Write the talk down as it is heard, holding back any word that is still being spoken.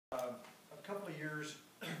years,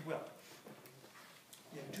 well,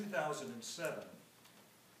 in 2007,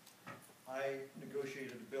 I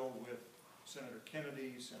negotiated a bill with Senator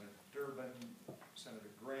Kennedy, Senator Durbin, Senator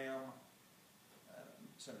Graham,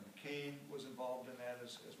 Senator McCain was involved in that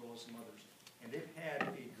as well as some others. And it had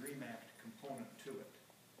a DREAM Act component to it.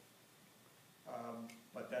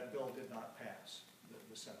 But that bill did not pass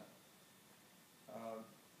the Senate.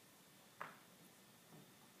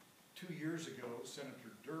 2 years ago,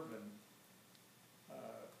 Senator Durbin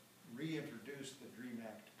reintroduced the DREAM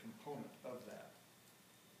Act component of that.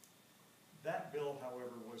 That bill,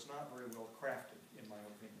 however, was not very well crafted, in my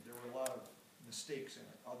opinion. There were a lot of mistakes in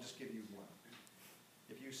it. I'll just give you one.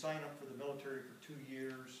 If you sign up for the military for 2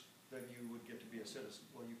 years, then you would get to be a citizen.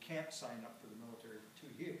 Well, you can't sign up for the military for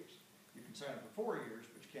 2 years. You can sign up for 4 years,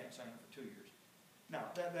 but you can't sign up for 2 years.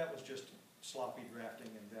 Now, that was just sloppy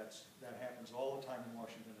drafting, and that happens all the time in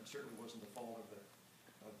Washington. It certainly wasn't the fault of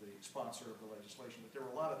the sponsor of the legislation, but there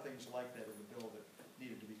were a lot of things like that in the bill that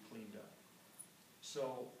needed to be cleaned up.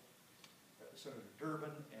 So Senator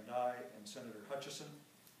Durbin and I and Senator Hutchison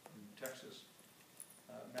in Texas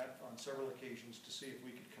met on several occasions to see if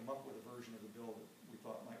we could come up with a version of the bill that we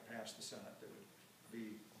thought might pass the Senate, that would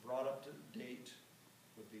be brought up to date,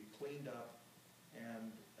 would be cleaned up,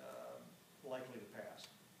 and likely to pass.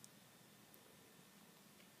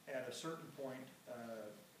 At a certain point,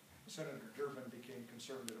 Senator Durbin became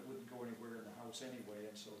concerned that it wouldn't go anywhere in the House anyway,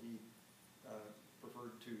 and so he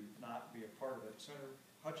preferred to not be a part of it. Senator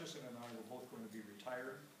Hutchison and I were both going to be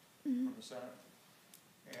retired from the Senate,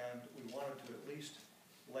 and we wanted to at least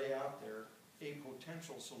lay out there a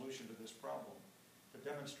potential solution to this problem to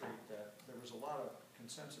demonstrate that there was a lot of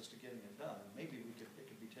consensus to getting it done, and maybe it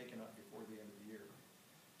could be taken up before the end of the year.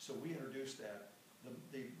 So we introduced that.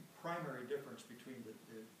 The primary difference between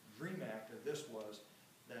the DREAM Act and this was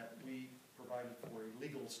that we provided for a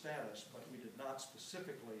legal status, but we did not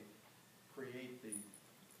specifically create the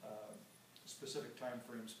specific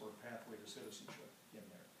timeframes for a pathway to citizenship in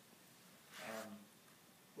there.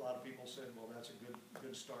 A lot of people said, well, that's a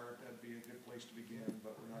good start, that'd be a good place to begin,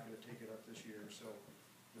 but we're not going to take it up this year. So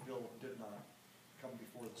the bill did not come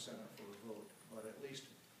before the Senate for a vote. But at least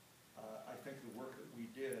I think the work that we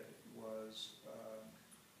did was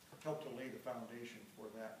help to lay the foundation for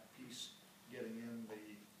that piece getting in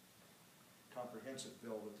the comprehensive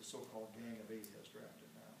bill that the so-called Gang of Eight has drafted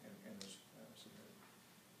now and is submitted.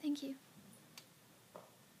 Thank you.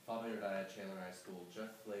 Father and I at Chandler High School.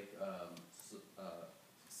 Jeff Flake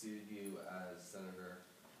succeeded you as senator.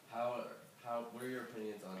 What are your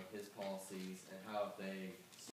opinions on his policies and how have they